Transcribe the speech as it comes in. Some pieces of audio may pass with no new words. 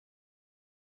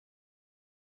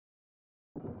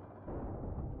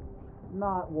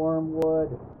not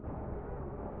wormwood.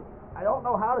 I don't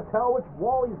know how to tell which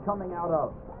wall he's coming out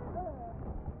of.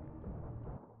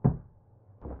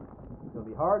 It's going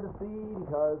to be hard to see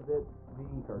because it's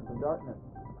the Curse of Darkness.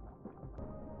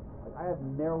 Like, I have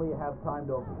nearly have time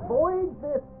to avoid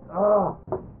this. Ugh.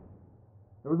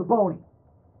 There was a bony.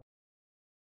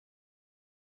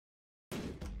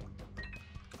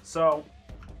 So,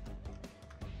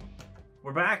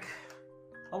 we're back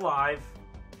alive,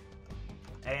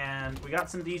 and we got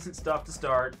some decent stuff to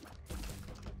start.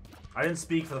 I didn't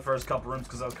speak for the first couple rooms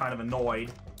because I was kind of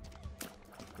annoyed.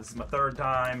 This is my third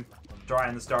time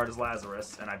trying to start as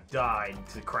Lazarus, and I've died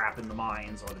to crap in the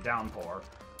mines or the downpour.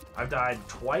 I've died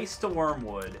twice to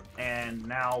Wormwood, and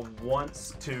now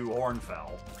once to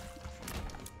Hornfell.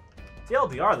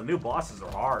 TLDR, the new bosses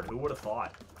are hard. Who would have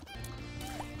thought?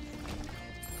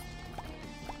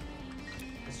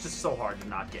 It's just so hard to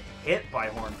not get hit by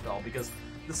Hornfell, because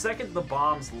the second the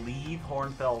bombs leave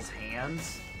Hornfell's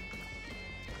hands...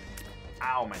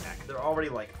 Ow, my neck. They're already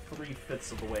like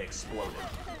 3/5 of the way exploded.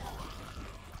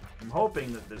 I'm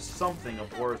hoping that there's something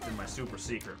of worth in my super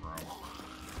secret room,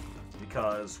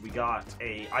 because we got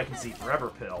a I Can See Forever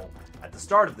pill at the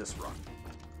start of this run,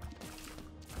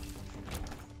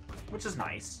 which is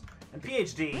nice. And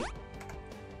PhD,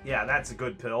 yeah, that's a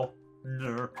good pill.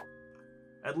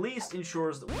 At least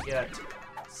ensures that we get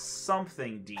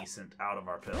something decent out of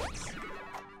our pills.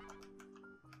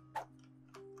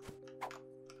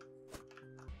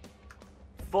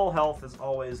 Full health is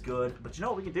always good, but you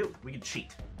know what we can do? We can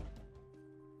cheat.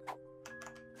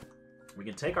 We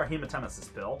can take our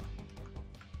hematemesis pill.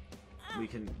 We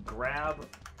can grab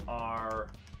our...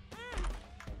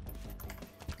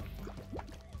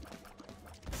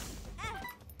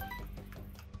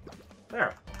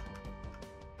 There.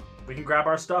 We can grab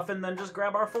our stuff and then just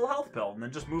grab our full health pill and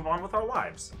then just move on with our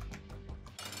lives.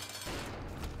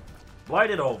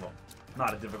 Blighted Ovum.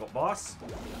 Not a difficult boss.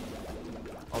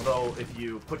 Although, if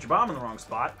you put your bomb in the wrong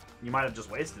spot, you might have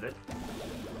just wasted it.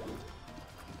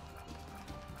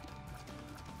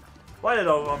 Blighted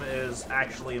Ovum is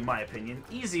actually, in my opinion,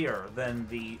 easier than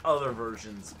the other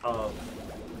versions of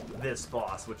this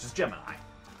boss, which is Gemini.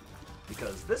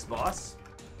 Because this boss...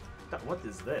 What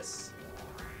is this?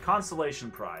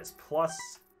 Consolation Prize, plus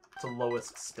to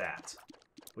lowest stat,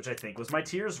 which I think was my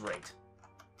tears rate.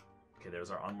 Okay,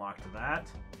 there's our unlock to that.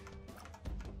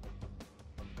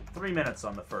 3 minutes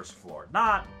on the first floor.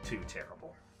 Not too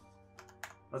terrible.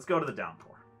 Let's go to the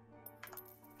downpour.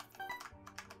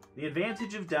 The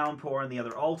advantage of downpour and the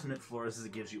other alternate floors is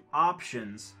it gives you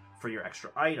options for your extra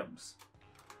items.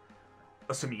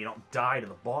 Assuming you don't die to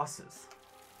the bosses,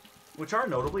 which are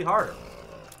notably harder.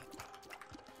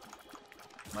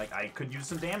 Like, I could use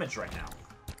some damage right now.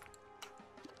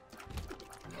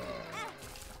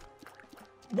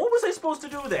 What was I supposed to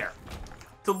do there?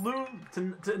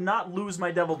 To not lose my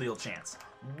Devil Deal chance.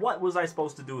 What was I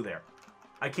supposed to do there?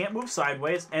 I can't move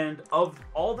sideways, and of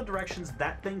all the directions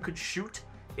that thing could shoot,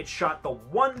 it shot the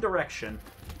one direction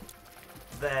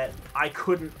that I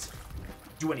couldn't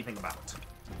do anything about.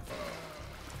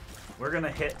 We're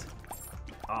gonna hit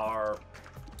our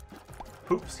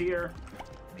poops here.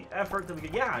 The effort that we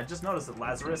get. Yeah, I just noticed that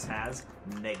Lazarus has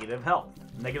negative health.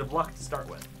 Negative luck to start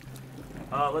with.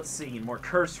 Let's see. More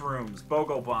curse rooms.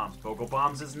 Bogo bombs. Bogo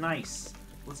bombs is nice.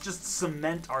 Let's just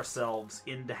cement ourselves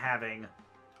into having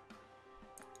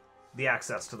the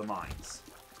access to the mines.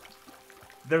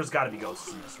 There's got to be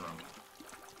ghosts in this room.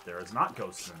 There is not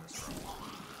ghosts in this room.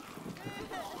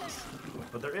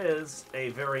 But there is a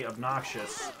very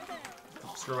obnoxious...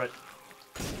 Screw it.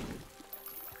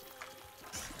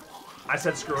 I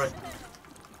said screw it.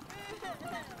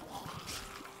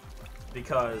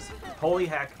 Because, holy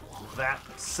heck, that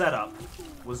setup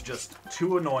was just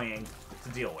too annoying to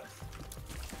deal with.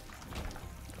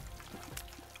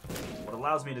 What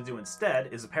allows me to do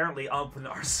instead is apparently open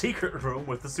our secret room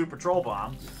with the Super Troll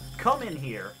Bomb, come in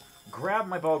here, grab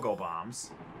my Bogo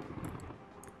Bombs,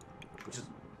 which is...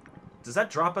 Does that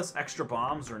drop us extra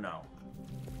bombs or no?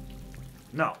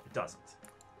 No, it doesn't.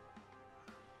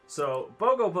 So,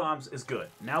 Bogo Bombs is good.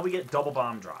 Now we get double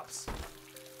bomb drops.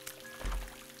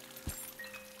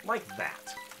 Like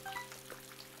that.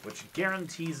 Which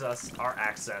guarantees us our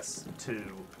access to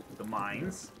the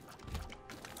mines.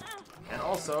 And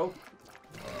also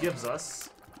gives us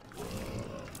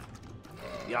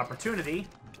the opportunity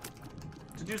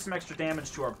to do some extra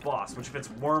damage to our boss, which if it's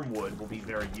Wormwood will be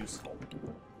very useful.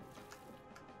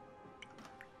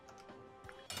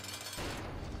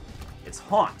 It's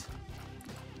Haunt.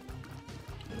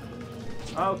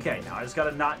 Okay, now I just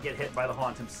gotta not get hit by the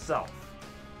Haunt himself.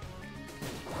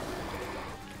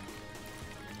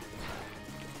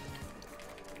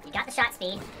 You got the shot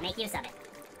speed, make use of it.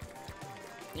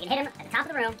 You can hit him at the top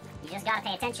of the room, you just gotta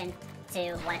pay attention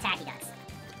to what attack he does.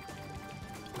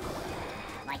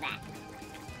 Like that.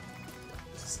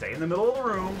 Stay in the middle of the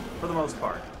room for the most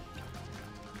part.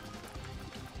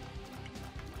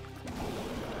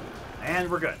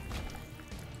 And we're good.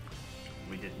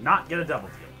 We did not get a double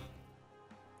deal.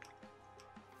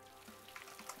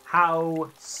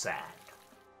 How sad.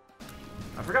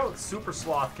 I forgot what Super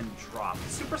Sloth can drop.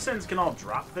 Super Sins can all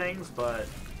drop things, but...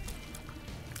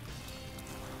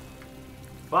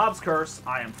 Bob's Curse,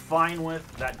 I am fine with.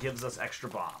 That gives us extra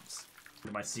bombs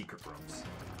in my secret rooms.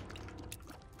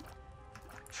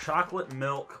 Chocolate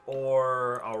milk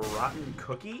or a rotten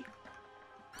cookie?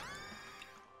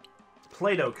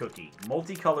 Play-Doh cookie.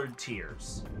 Multicolored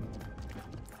tears.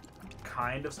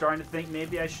 Kind of starting to think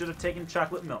maybe I should have taken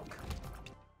chocolate milk.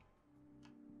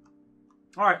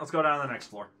 Alright, let's go down to the next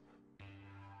floor.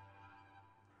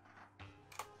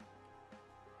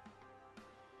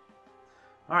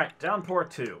 Alright, downpour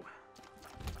 2.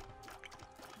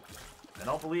 I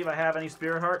don't believe I have any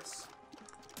spirit hearts.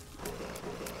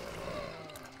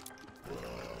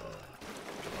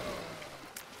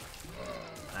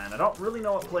 And I don't really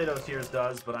know what Play-Doh Tears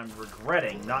does, but I'm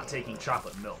regretting not taking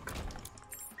chocolate milk.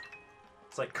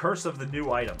 It's like Curse of the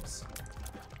new items.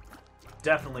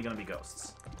 Definitely gonna be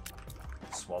ghosts.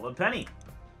 Swallowed Penny.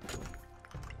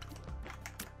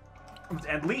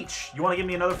 And Leech. You want to give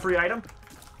me another free item?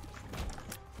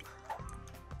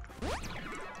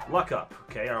 Luck up.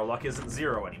 Okay, our luck isn't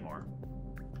 0 anymore.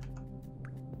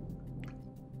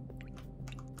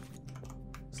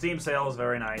 Steam sale is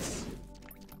very nice.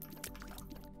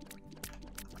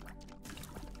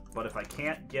 But if I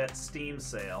can't get Steam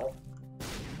sale,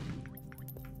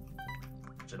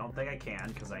 which I don't think I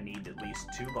can because I need at least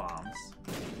 2 bombs.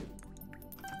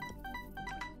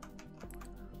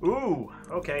 Ooh,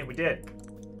 okay, we did.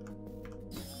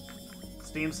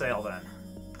 Steam sale then.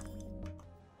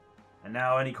 And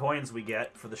now any coins we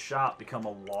get for the shop become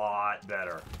a lot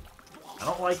better. I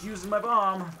don't like using my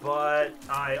bomb, but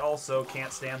I also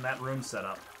can't stand that room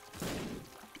setup.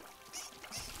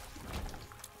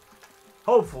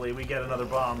 Hopefully we get another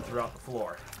bomb throughout the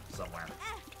floor somewhere.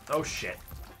 Oh shit.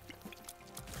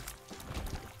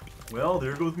 Well,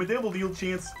 there goes my double deal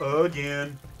chance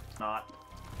again. Not.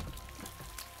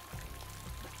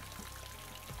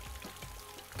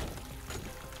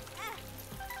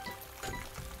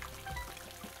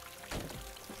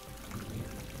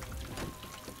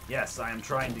 Yes, I am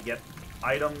trying to get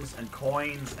items and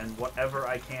coins and whatever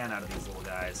I can out of these little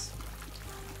guys.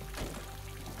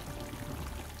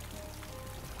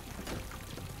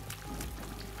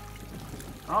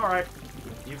 Alright.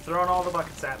 You've thrown all the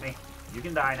buckets at me. You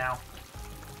can die now.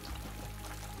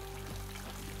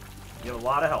 You have a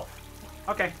lot of health.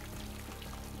 Okay.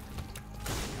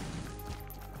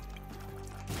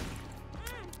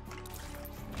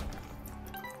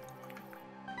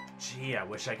 Gee, I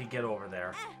wish I could get over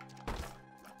there.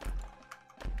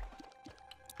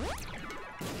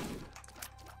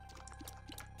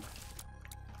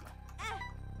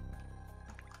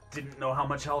 Didn't know how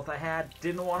much health I had.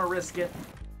 Didn't want to risk it.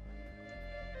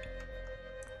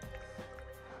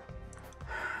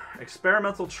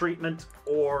 Experimental treatment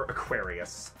or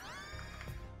Aquarius.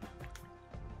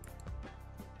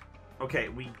 Okay,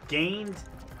 we gained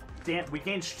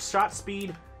shot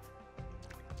speed,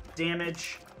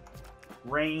 damage,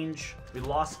 range, we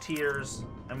lost tears,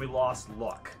 and we lost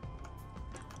luck.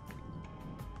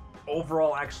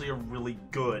 Overall, actually a really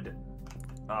good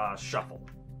shuffle.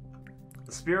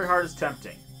 The Spirit Heart is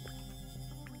tempting,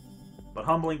 but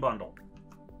Humbling Bundle.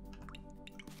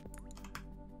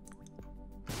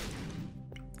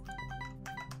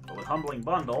 But with Humbling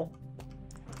Bundle,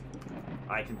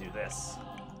 I can do this.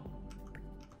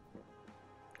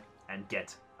 And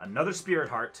get another Spirit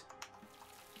Heart.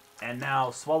 And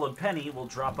now Swallowed Penny will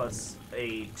drop us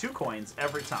 2 coins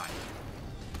every time.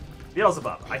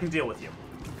 Beelzebub, I can deal with you.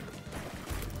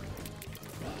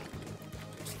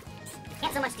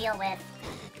 Can't so much deal with,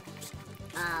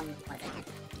 what is it?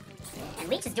 And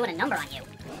Leech is doing a number on you.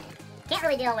 Can't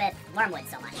really deal with Wormwood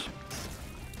so much.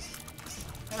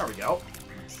 There we go.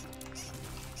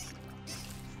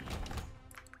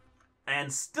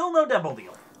 And still no double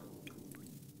deal.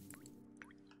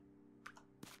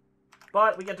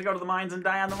 But we get to go to the mines and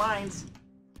die on the mines.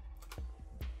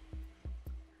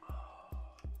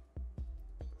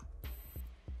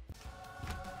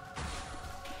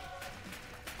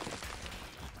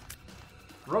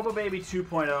 Robobaby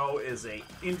 2.0 is an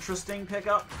interesting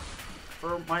pickup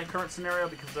for my current scenario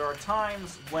because there are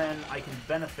times when I can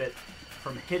benefit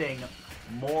from hitting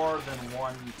more than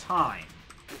one time.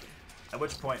 At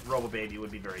which point, Robo Baby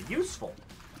would be very useful.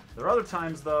 There are other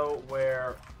times, though,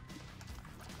 where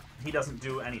he doesn't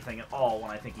do anything at all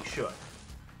when I think he should.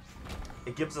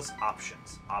 It gives us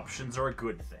options. Options are a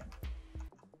good thing.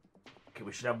 Okay,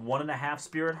 we should have 1.5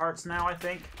 Spirit Hearts now, I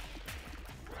think.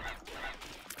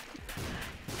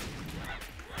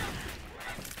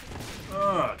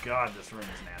 Oh, God, this room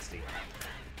is nasty.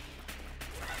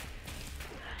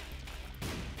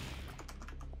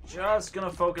 Just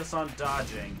gonna focus on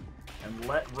dodging and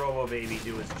let Robo Baby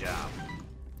do his job.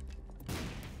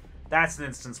 That's an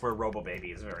instance where Robo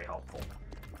Baby is very helpful.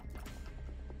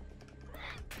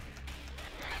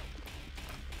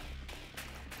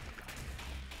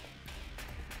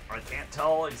 I can't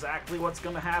tell exactly what's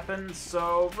gonna happen,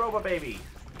 so Robo Baby.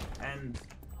 And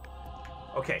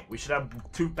okay, we should have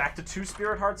back to 2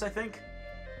 Spirit Hearts, I think.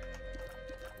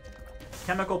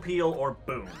 Chemical Peel or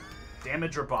Boom.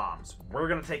 Damage or bombs. We're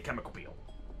gonna take Chemical Peel.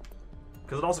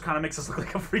 Because it also kind of makes us look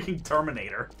like a freaking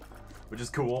Terminator. Which is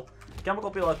cool.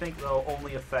 Chemical Peel, I think, though,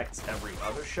 only affects every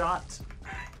other shot.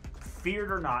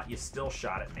 Feared or not, you still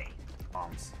shot at me.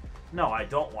 Bombs. No, I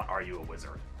don't want Are You a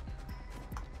Wizard?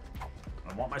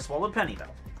 I want my Swallowed Penny, though.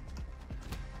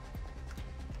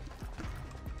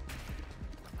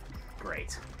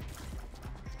 Great.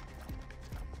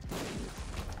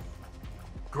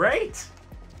 Great!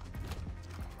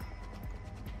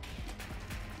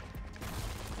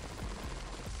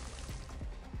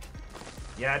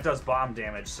 Yeah, it does bomb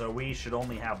damage, so we should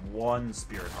only have 1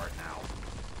 Spirit Heart now.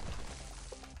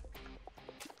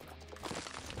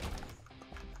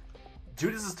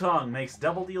 Judas's Tongue makes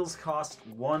Devil Deals cost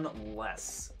 1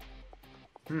 less.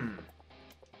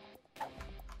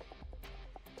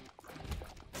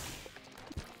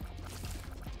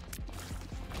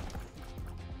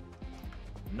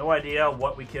 No idea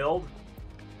what we killed,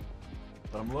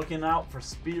 but I'm looking out for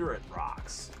Spirit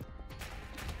Rocks.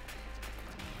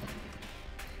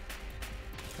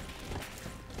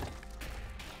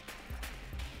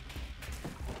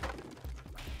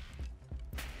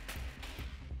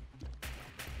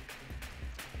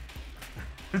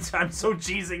 I'm so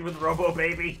cheesing with Robo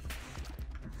Baby.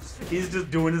 He's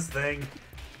just doing his thing.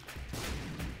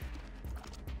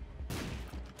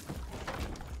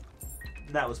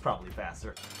 That was probably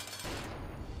faster.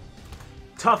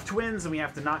 Tough twins, and we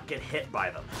have to not get hit by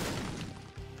them.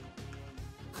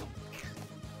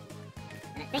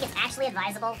 And I think it's actually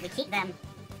advisable we keep them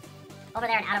over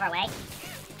there and out of our way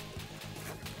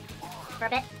for a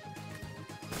bit.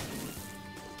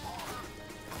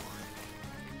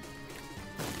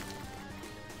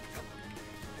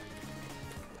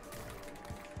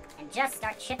 And just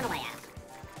start chipping away at them.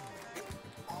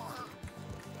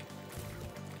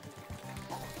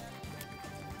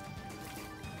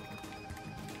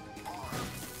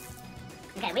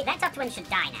 Okay, that tough twin should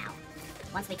die now.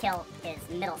 Once we kill his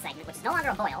middle segment, which is no longer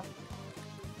a boil.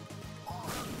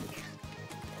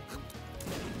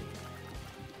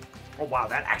 Oh wow,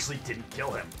 that actually didn't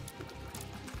kill him.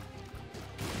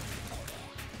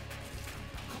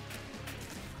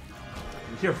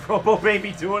 Your Robo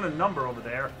Baby doing a number over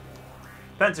there.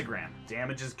 Pentagram.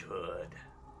 Damage is good.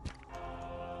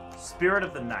 Spirit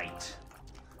of the Night.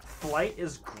 Flight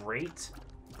is great,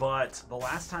 but the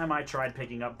last time I tried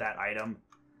picking up that item,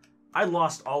 I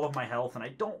lost all of my health, and I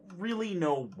don't really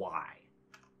know why.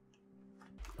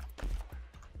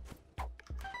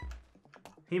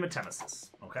 Hematemesis,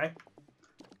 okay?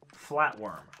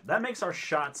 Flatworm. That makes our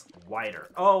shots wider.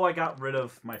 Oh, I got rid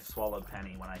of my Swallowed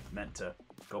Penny when I meant to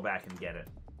go back and get it.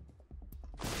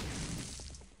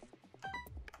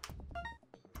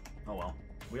 Oh well.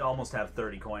 We almost have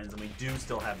 30 coins, and we do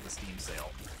still have the Steam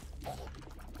sale.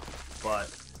 But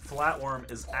Flatworm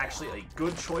is actually a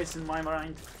good choice in my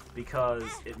mind, because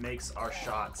it makes our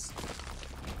shots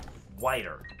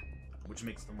wider, which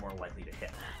makes them more likely to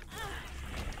hit.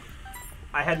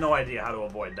 I had no idea how to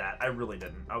avoid that. I really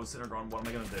didn't. I was sitting there going, what am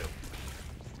I going to do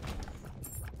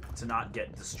to not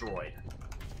get destroyed?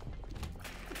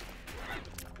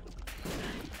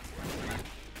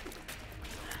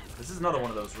 This is another one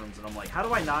of those rooms, and I'm like, how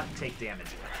do I not take damage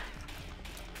in it?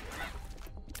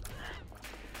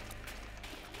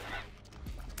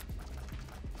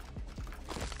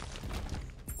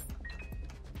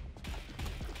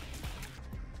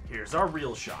 Here's our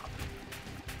real shop.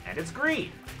 And it's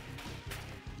green.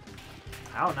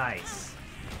 How nice.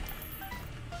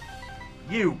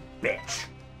 You bitch.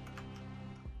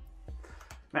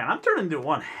 Man, I'm turning into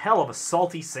one hell of a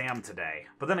salty Sam today.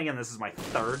 But then again, this is my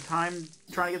 3rd time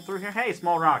trying to get through here. Hey,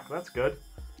 small rock. That's good.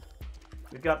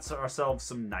 We've got ourselves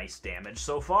some nice damage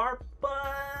so far,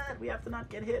 but we have to not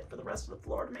get hit for the rest of the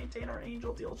floor to maintain our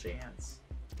angel deal chance.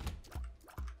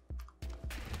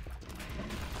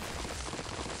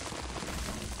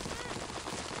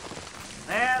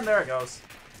 And there it goes.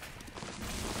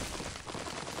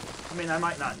 I mean, I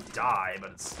might not die,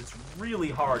 but it's really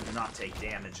hard to not take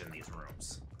damage in these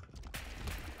rooms.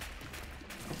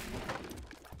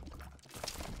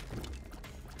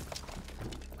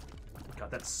 God,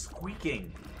 that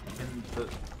squeaking in the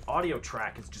audio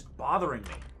track is just bothering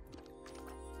me.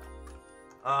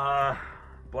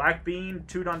 Black Bean,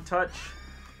 Toot on Touch,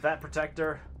 Fat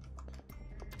Protector,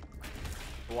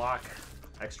 Block,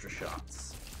 Extra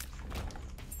Shots.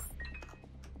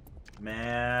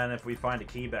 Man, if we find a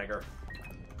key beggar,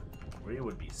 we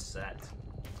would be set.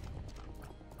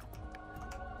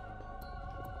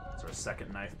 It's our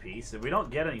second knife piece. If we don't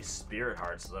get any spirit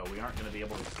hearts, though, we aren't going to be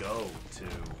able to go to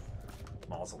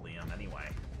Mausoleum anyway.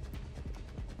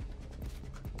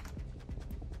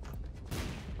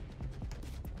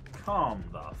 Come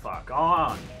the fuck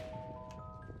on.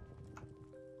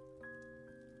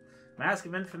 Mask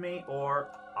of Infamy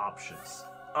or options?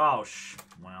 Oh,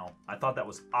 well, I thought that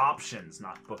was options,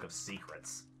 not Book of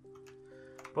Secrets.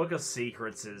 Book of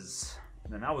Secrets is...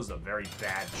 Man, that was a very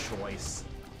bad choice.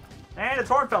 And it's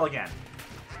Hornfell again.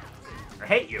 I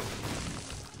hate you.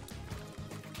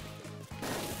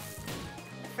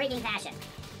 Freaking passion.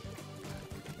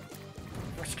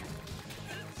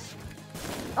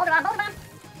 Boulder bomb, boulder bomb!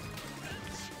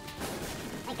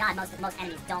 Thank God most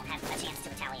enemies don't have a chance to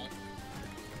retaliate.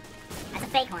 That's a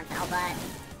fake Hornfell, but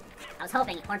I was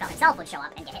hoping Hornfell himself would show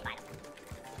up and get hit by them.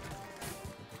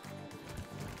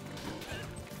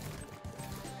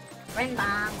 Brim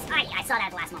bombs. Alright, I saw that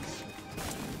at the last moment.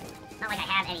 Not like I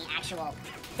have any actual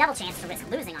double chance to risk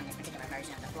losing on this particular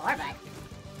version of the floor,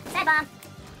 but... Side bomb!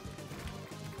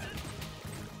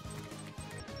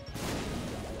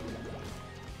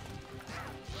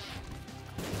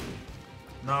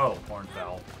 No,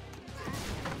 Hornfell.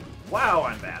 Wow,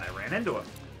 I'm bad. I ran into him.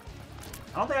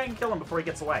 I don't think I can kill him before he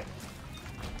gets away.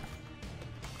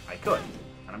 I could,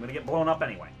 and I'm going to get blown up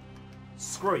anyway.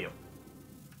 Screw you.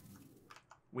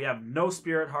 We have no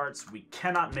spirit hearts. We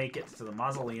cannot make it to the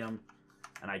Mausoleum,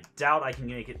 and I doubt I can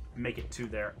make it to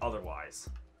there otherwise.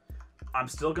 I'm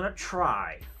still going to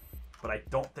try, but I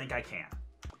don't think I can.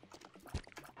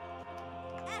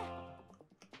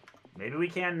 Maybe we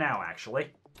can now, actually.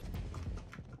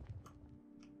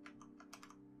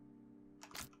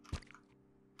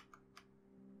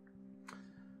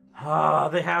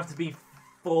 They have to be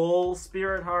full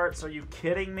spirit hearts. Are you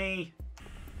kidding me?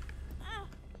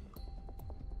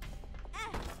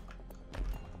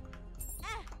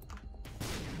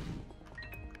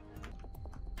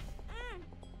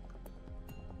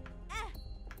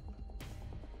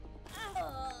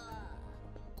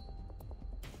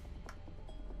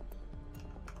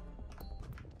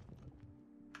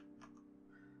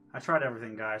 I tried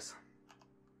everything, guys.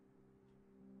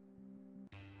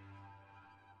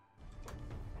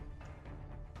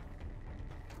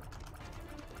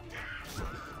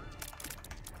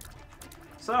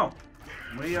 So,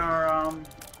 we are,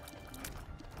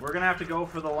 we're gonna have to go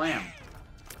for the lamb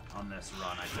on this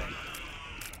run, I think.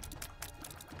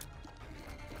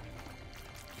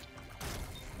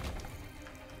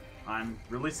 I'm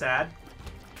really sad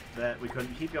that we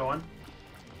couldn't keep going.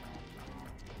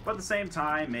 But at the same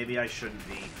time, maybe I shouldn't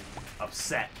be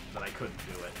upset that I couldn't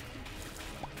do it.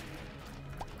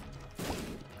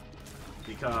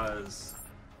 Because...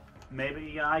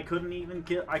 maybe I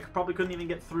probably couldn't even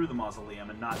get through the Mausoleum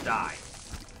and not die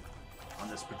on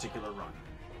this particular run.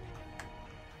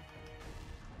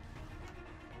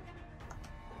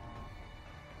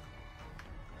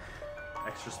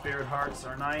 Extra spirit hearts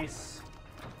are nice.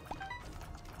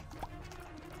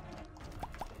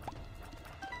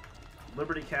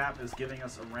 Liberty Cap is giving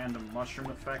us a random mushroom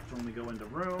effect when we go into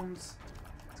rooms.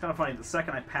 It's kind of funny, the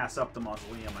second I pass up the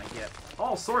Mausoleum, I get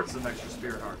all sorts of extra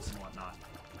spirit hearts and whatnot.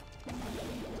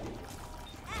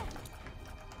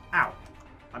 Ow.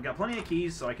 I've got plenty of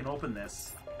keys, so I can open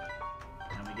this.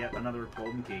 And we get another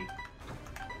golden key.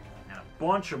 And a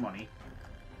bunch of money.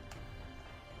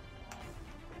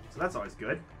 So that's always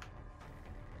good.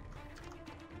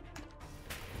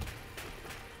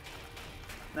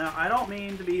 Now, I don't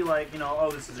mean to be like, you know, oh,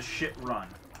 this is a shit run.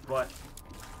 But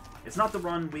it's not the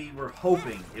run we were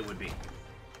hoping it would be.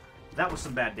 That was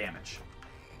some bad damage.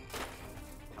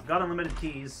 I've got unlimited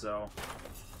keys, so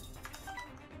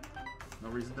no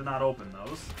reason to not open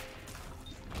those.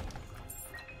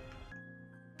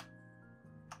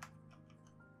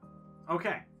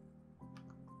 Okay.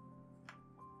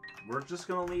 We're just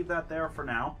going to leave that there for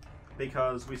now,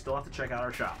 because we still have to check out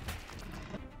our shop.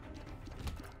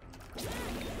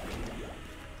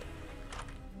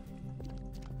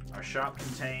 Our shop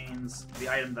contains the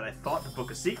item that I thought the Book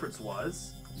of Secrets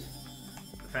was,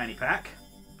 the fanny pack.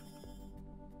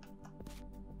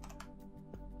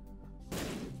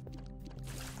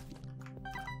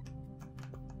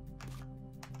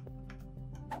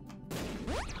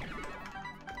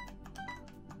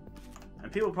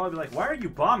 And people will probably be like, why are you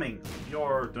bombing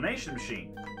your donation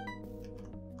machine?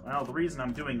 Well, the reason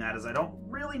I'm doing that is I don't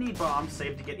really need bombs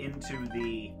save to get into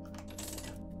the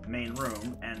main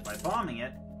room, and by bombing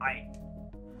it,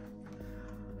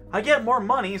 I get more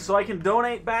money so I can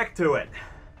donate back to it.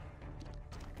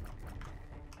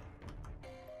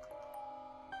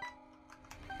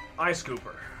 Eye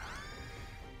Scooper.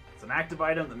 It's an active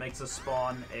item that makes us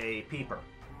spawn a peeper.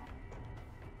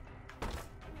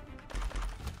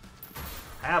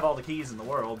 I have all the keys in the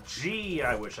world. Gee,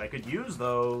 I wish I could use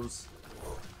those.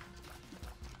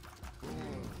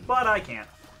 But I can't.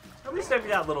 At least I've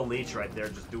got little Leech right there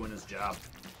just doing his job.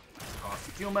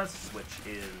 Costumus, which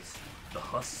is the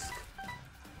husk.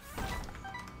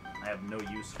 I have no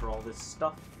use for all this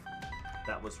stuff.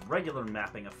 That was regular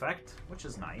mapping effect, which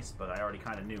is nice, but I already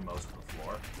kind of knew most of the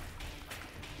floor.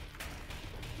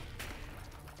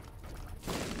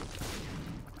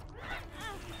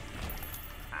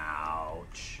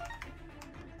 Ouch.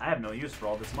 I have no use for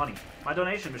all this money. My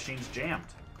donation machine's jammed.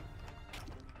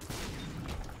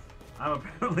 I'm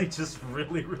apparently just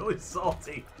really, really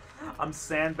salty. I'm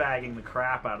sandbagging the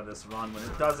crap out of this run when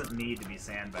it doesn't need to be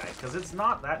sandbagged, because it's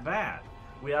not that bad.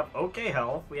 We have okay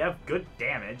health, we have good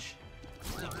damage.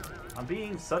 I'm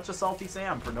being such a salty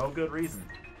Sam for no good reason.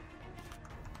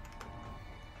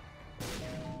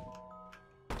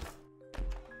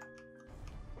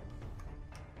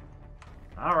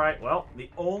 Alright, well, the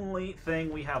only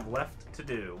thing we have left to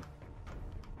do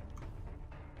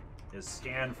is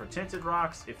scan for tinted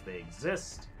rocks if they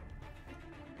exist,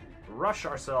 rush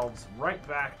ourselves right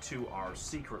back to our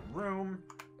secret room,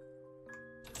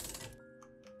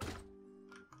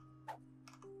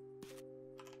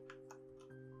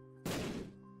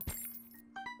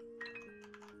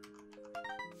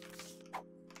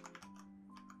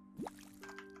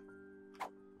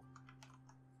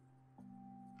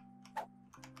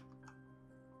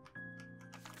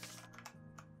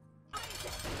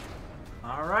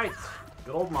 Alright,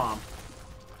 good old mom.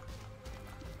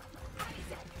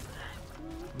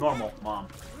 Normal mom.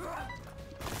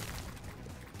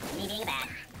 Me being a bat.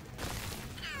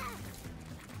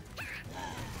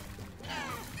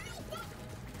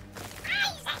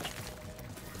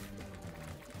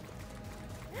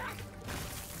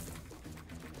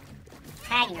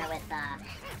 Tagging her with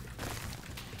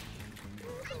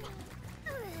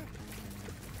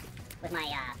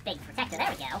my big protector.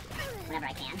 There we go. Whenever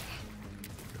I can.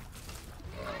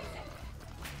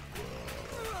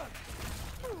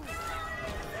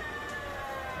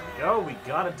 We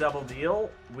got a double deal.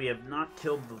 We have not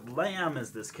killed the lamb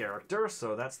as this character,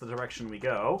 so that's the direction we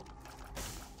go.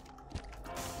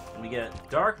 We get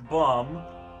Dark Bum,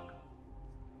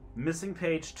 Missing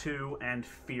Page 2, and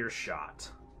Fear Shot.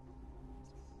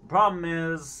 The problem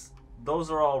is,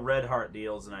 those are all red heart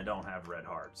deals, and I don't have red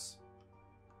hearts.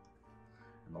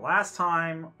 And the last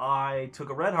time I took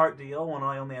a red heart deal when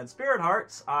I only had spirit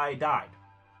hearts, I died.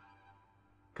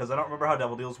 Because I don't remember how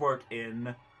devil deals work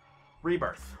in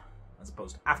Rebirth, as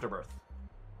opposed to Afterbirth.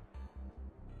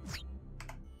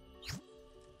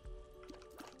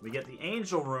 We get the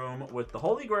Angel Room with the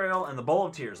Holy Grail and the Bowl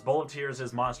of Tears. Bowl of Tears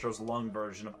is Monstro's lung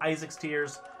version of Isaac's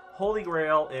Tears. Holy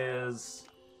Grail is,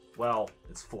 well,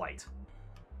 it's flight.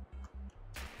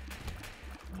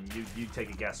 You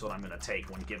take a guess what I'm going to take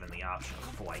when given the option of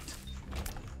flight.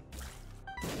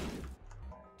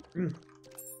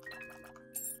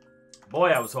 Boy,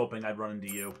 I was hoping I'd run into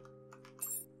you.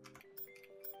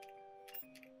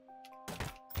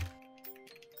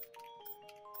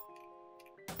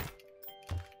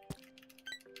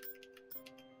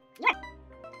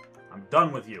 I'm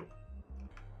done with you.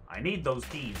 I need those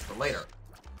keys for later.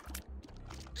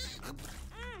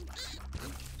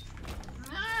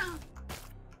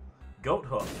 Goat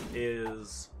Hoof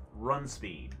is run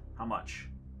speed. How much?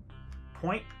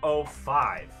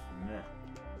 0.05. Meh.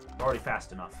 Already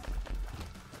fast enough.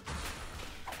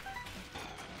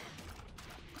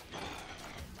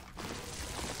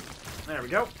 There we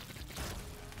go.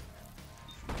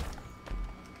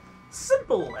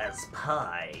 Simple as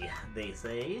pie, they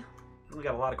say. We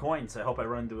got a lot of coins. I hope I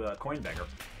run into a coin beggar,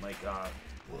 like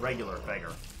regular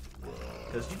beggar.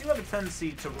 Because you do have a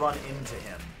tendency to run into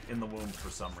him in the womb for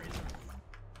some reason.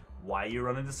 Why you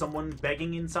run into someone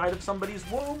begging inside of somebody's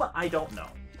womb, I don't know.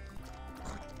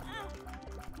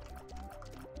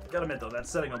 Gotta admit though, that's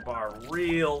setting a bar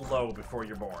real low before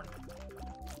you're born.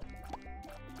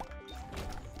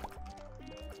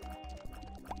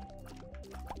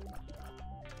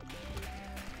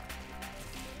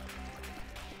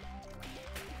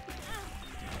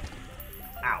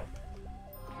 Ow.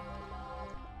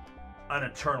 An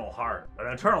eternal heart. An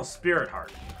eternal spirit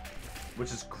heart.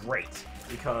 which is great,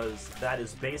 because that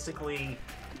is basically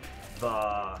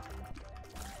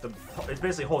it's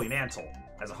basically Holy Mantle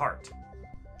as a heart.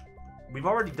 We've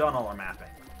already done all our mapping.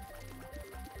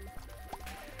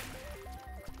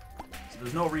 So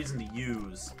there's no reason to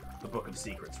use the Book of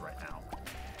Secrets right now.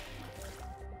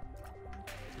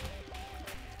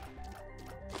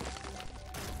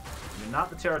 You're not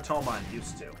the Teratoma I'm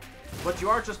used to. But you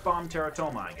are just Bomb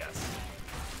Teratoma, I guess.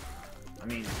 I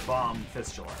mean, Bomb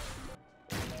Fistula.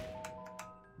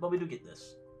 But we do get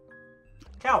this.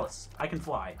 Callus. I can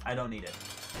fly. I don't need it.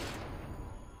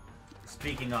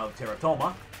 Speaking of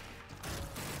Teratoma.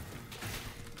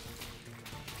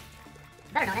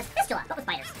 Better known as Fistula, but with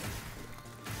spiders.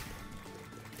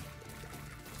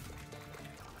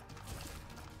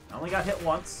 I only got hit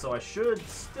once, so I should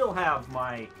still have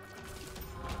my...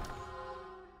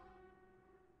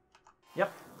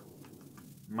 Yep.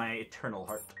 My Eternal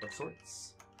Heart of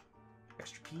sorts.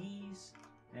 Extra keys.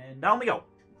 And down we go.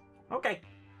 Okay.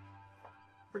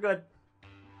 We're good.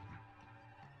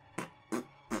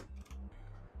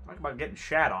 Talk about getting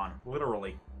shat on,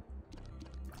 literally.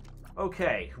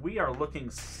 Okay, we are looking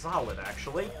solid,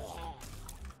 actually.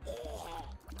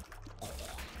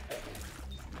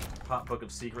 Pop Book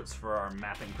of Secrets for our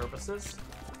mapping purposes.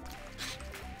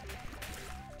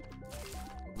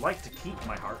 Would like to keep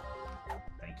my heart.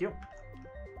 Thank you.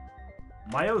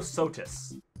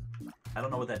 Myosotis. I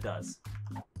don't know what that does.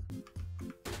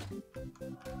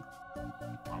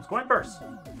 Mom's Coin Burst.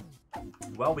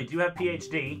 Well, we do have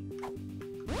PhD.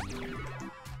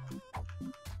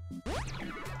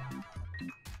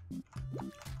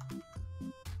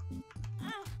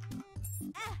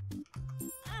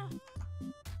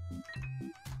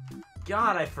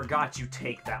 God, I forgot you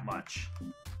take that much.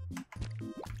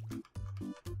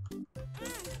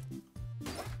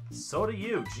 So do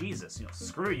you. Jesus, you know,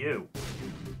 screw you.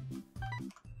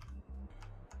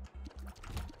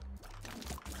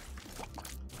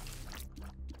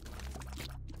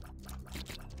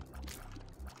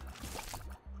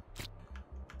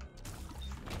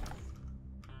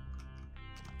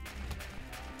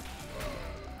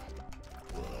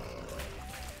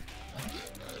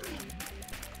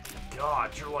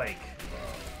 God, you're like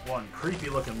one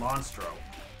creepy-looking monstro.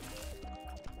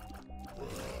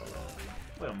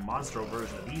 Like a monstro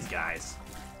version of these guys.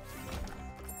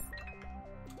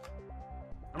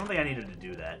 I don't think I needed to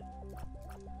do that.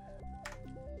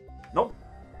 Nope.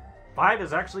 5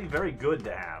 is actually very good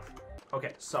to have.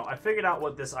 Okay, so I figured out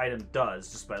what this item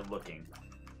does just by looking.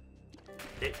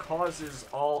 It causes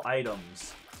all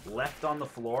items left on the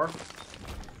floor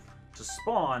to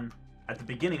spawn at the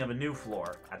beginning of a new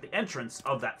floor, at the entrance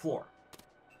of that floor.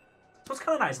 So it's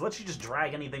kind of nice. It lets you just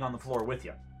drag anything on the floor with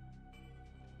you.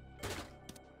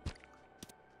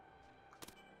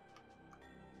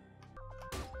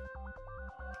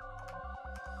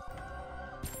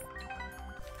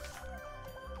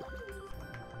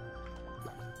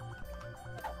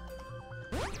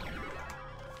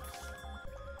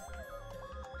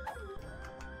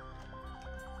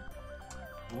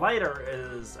 Lighter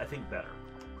is, I think, better.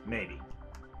 Maybe.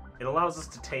 It allows us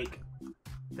to take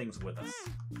things with us.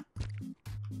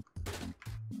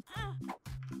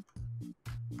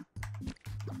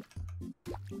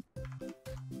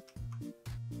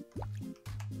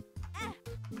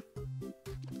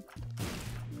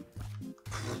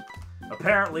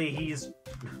 Apparently, he's...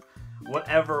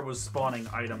 whatever was spawning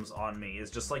items on me is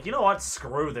just like, you know what?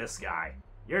 Screw this guy.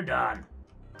 You're done.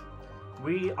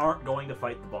 We aren't going to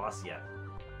fight the boss yet.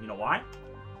 You know why?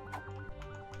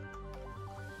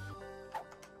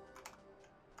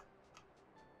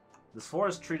 This floor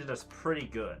has treated us pretty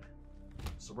good.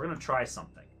 So we're going to try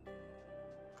something.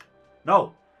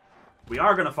 No! We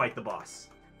are going to fight the boss.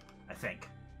 I think.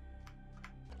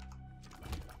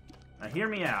 Now hear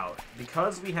me out.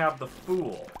 Because we have the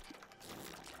Fool.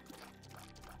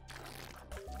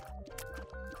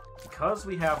 Because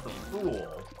we have the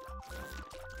Fool,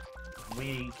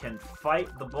 we can fight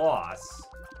the boss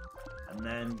and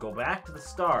then go back to the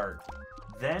start,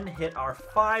 then hit our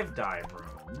 5-dive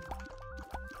room,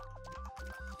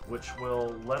 which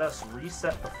will let us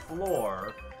reset the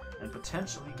floor and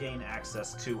potentially gain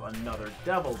access to another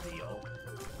Devil Deal,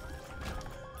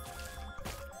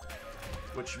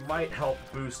 which might help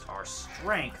boost our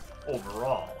strength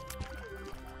overall.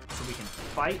 So we can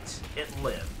fight, it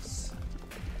lives.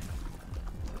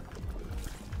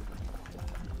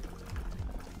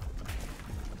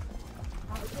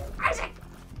 Isaac!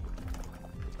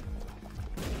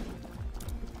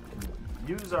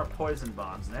 Use our poison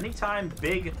bombs, and anytime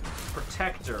Big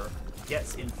Protector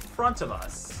gets in front of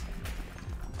us,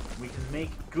 we can make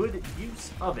good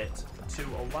use of it to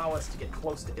allow us to get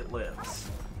close to It Lives.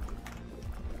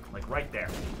 Like right there.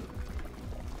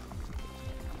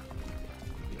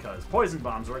 Because poison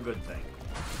bombs are a good thing.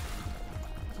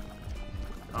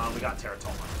 We got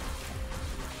Teratoma.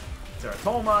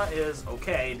 Teratoma is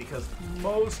okay because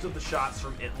most of the shots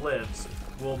from It Lives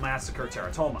will massacre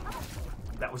Teratoma.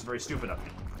 That was very stupid of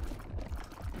me.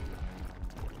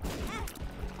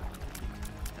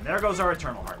 And there goes our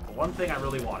Eternal Heart. The one thing I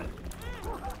really wanted.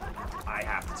 I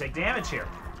have to take damage here.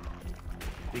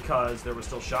 Because there were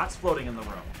still shots floating in the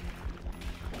room.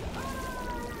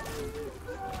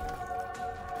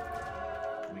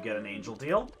 We get an Angel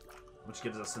Deal, which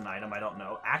gives us an item I don't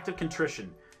know. Active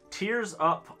Contrition. Tears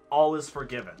up, all is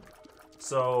forgiven.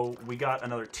 So we got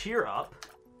another tear up.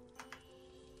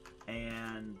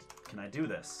 And can I do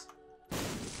this?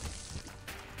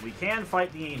 We can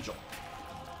fight the Angel.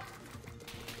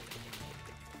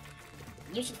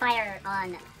 You should fire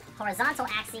on horizontal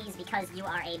axes because you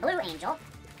are a blue angel.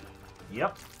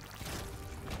 Yep.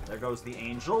 There goes the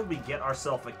Angel. We get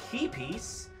ourselves a key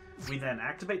piece. We then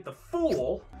activate the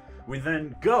Fool. We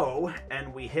then go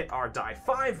and we hit our die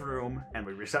 5 room and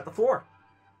we reset the floor.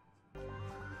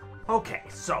 Okay,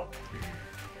 so.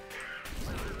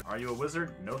 Are you a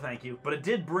wizard? No, thank you. But it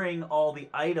did bring all the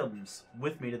items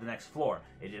with me to the next floor.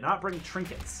 It did not bring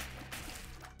trinkets.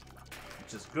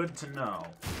 Which is good to know.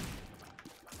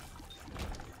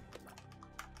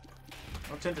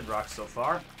 No tinted rocks so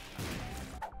far.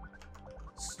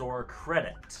 Store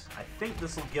credit. I think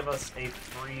this will give us a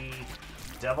free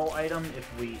devil item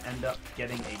if we end up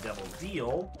getting a devil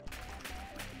deal.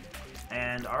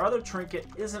 And our other trinket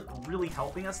isn't really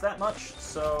helping us that much,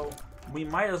 so we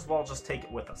might as well just take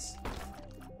it with us.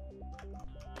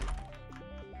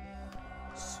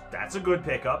 That's a good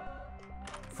pickup.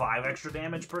 5 extra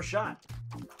damage per shot.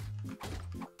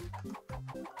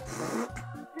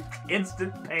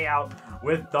 Instant payout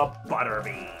with the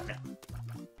Butterbean.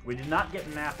 We did not get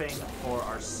mapping for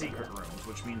our secret rooms,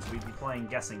 which means we'd be playing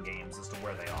guessing games as to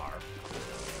where they are.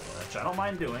 Which I don't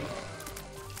mind doing.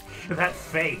 That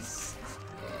face.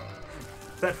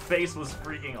 That face was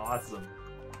freaking awesome.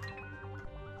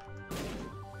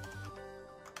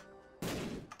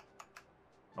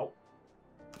 Nope.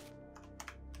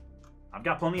 I've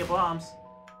got plenty of bombs.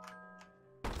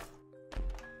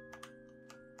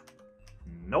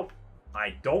 Nope.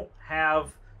 I don't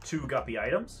have 2 Guppy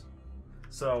items,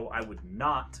 so I would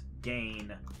not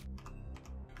gain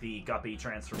the Guppy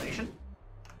transformation,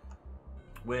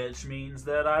 which means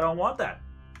that I don't want that.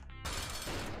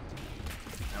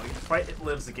 Now we can fight It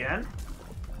Lives again.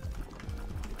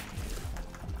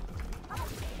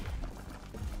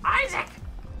 Isaac!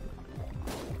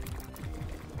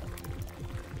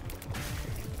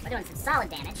 We're doing some solid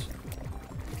damage.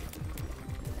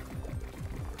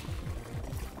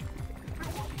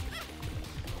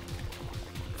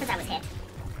 Since I was hit.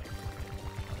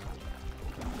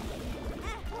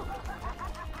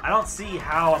 I don't see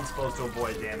how I'm supposed to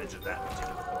avoid damage at that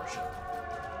particular portion.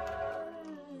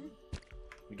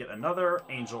 We get another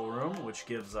Angel Room, which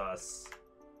gives us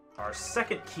our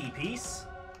second key piece.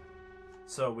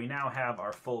 So we now have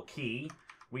our full key.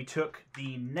 We took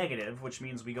the negative, which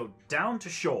means we go down to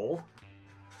Shoal.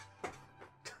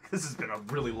 This has been a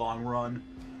really long run.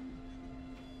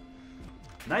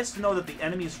 Nice to know that the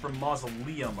enemies from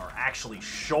Mausoleum are actually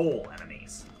Shoal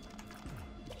enemies.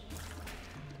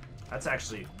 That's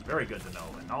actually very good to know,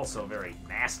 and also very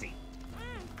nasty.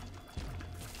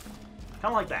 Kind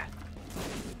of like that.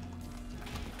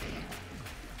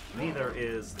 Neither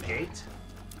is the gate.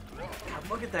 God,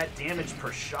 look at that damage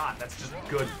per shot. That's just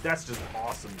good. That's just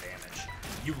awesome damage.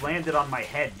 You landed on my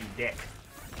head, you dick.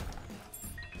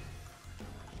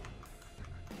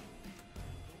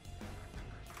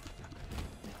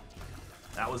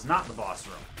 That was not the boss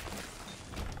room.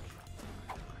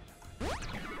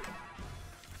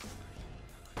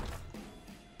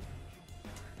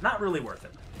 Not really worth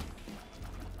it.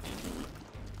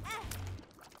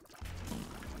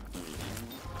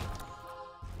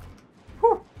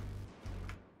 Whew.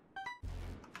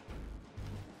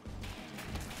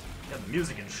 Yeah, the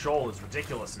music in Shoal is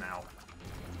ridiculous now.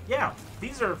 Yeah,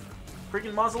 these are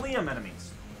freaking Mausoleum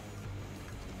enemies.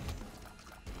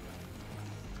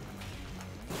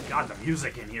 God, the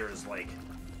music in here is, like,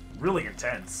 really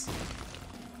intense.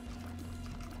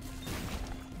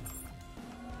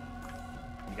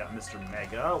 You got Mr.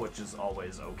 Mega, which is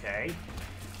always okay.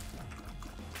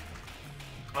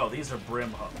 Oh, these are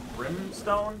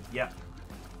Brimstone? Yep.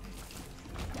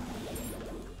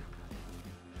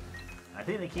 I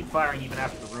think they keep firing even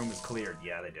after the room is cleared.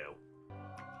 Yeah, they do.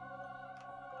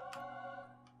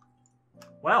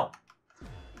 Well,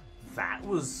 That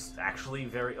was actually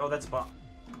very... Oh,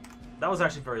 that was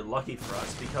actually very lucky for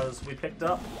us, because we picked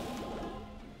up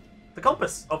the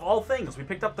compass. Of all things, we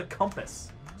picked up the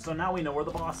compass. So now we know where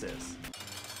the boss is.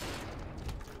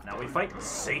 Now we fight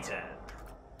Satan.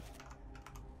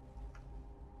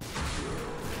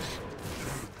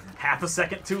 Half a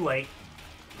second too late.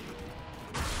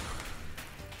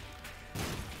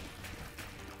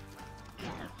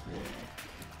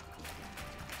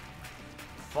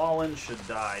 Fallen should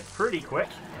die pretty quick.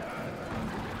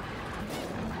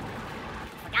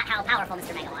 Forgot how powerful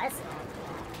Mr. Mega was.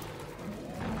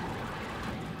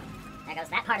 There goes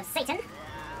that part of Satan.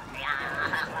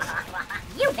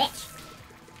 You bitch!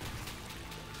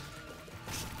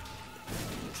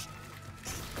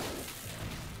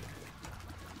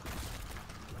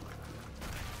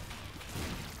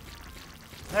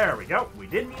 There we go. We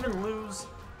didn't even lose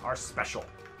our special.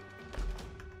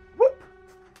 Whoop!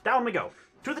 Down we go.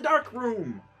 To the dark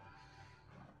room!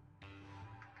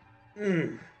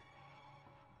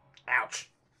 Ouch.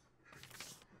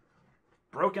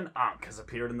 Broken Ankh has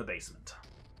appeared in the basement.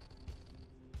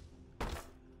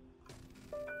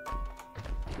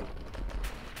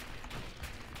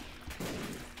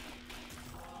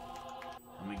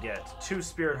 And we get 2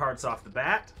 Spirit Hearts off the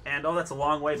bat, and oh, that's a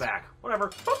long way back. Whatever.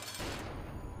 Boop.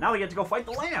 Now we get to go fight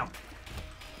the lamb.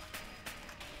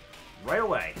 Right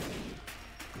away.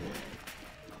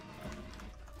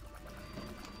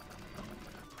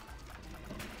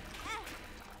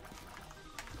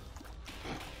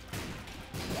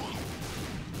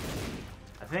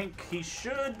 I think he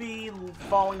should be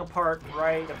falling apart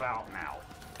right about now.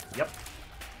 Yep.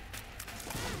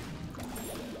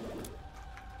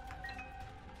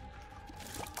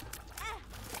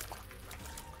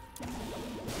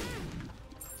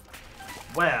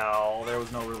 Well, there was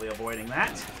no really avoiding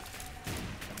that.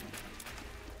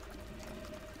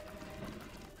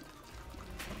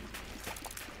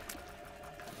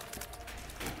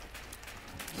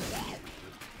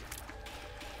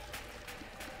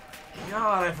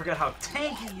 God, I forgot how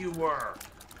tanky you were.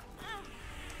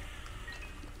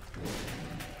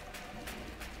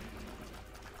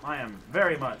 I am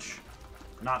very much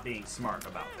not being smart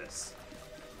about this.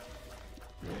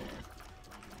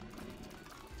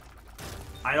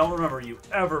 I don't remember you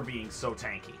ever being so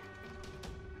tanky.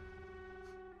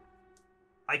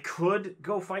 I could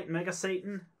go fight Mega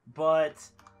Satan, but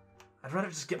I'd rather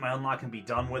just get my unlock and be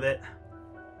done with it.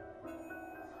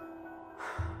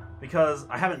 Because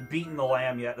I haven't beaten the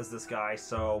lamb yet as this guy,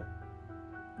 so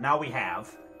now we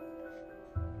have.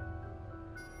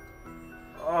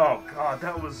 Oh god,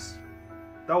 that was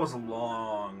a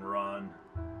long run.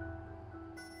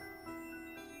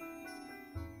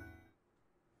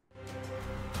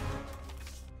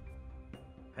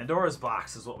 Pandora's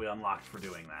box is what we unlocked for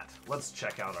doing that. Let's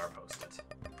check out our post-it.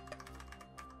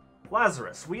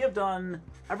 Lazarus, we have done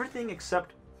everything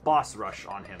except boss rush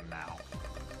on him now.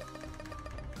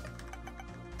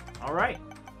 Alright.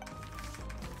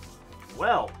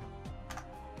 Well,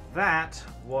 that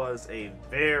was a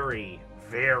very,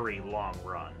 very long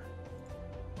run.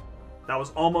 That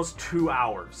was almost 2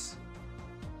 hours.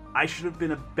 I should have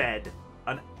been in bed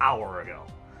an hour ago.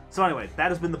 So anyway, that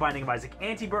has been the Binding of Isaac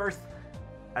Antibirth.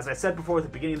 As I said before at the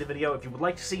beginning of the video, if you would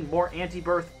like to see more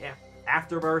Antibirth,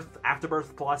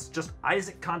 Afterbirth Plus, just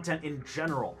Isaac content in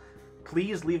general,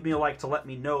 please leave me a like to let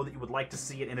me know that you would like to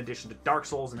see it in addition to Dark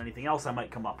Souls and anything else I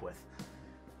might come up with.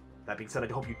 That being said, I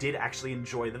hope you did actually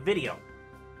enjoy the video.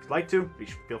 If you'd like to,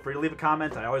 feel free to leave a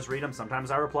comment. I always read them.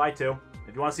 Sometimes I reply too.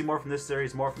 If you want to see more from this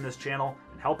series, more from this channel,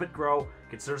 and help it grow,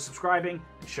 consider subscribing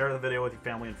and share the video with your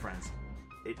family and friends.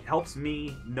 It helps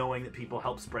me knowing that people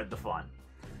help spread the fun.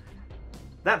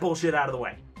 That bullshit out of the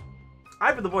way.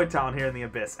 I've been the Voidtalon here in the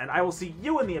Abyss, and I will see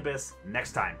you in the Abyss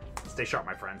next time. Stay sharp,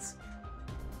 my friends.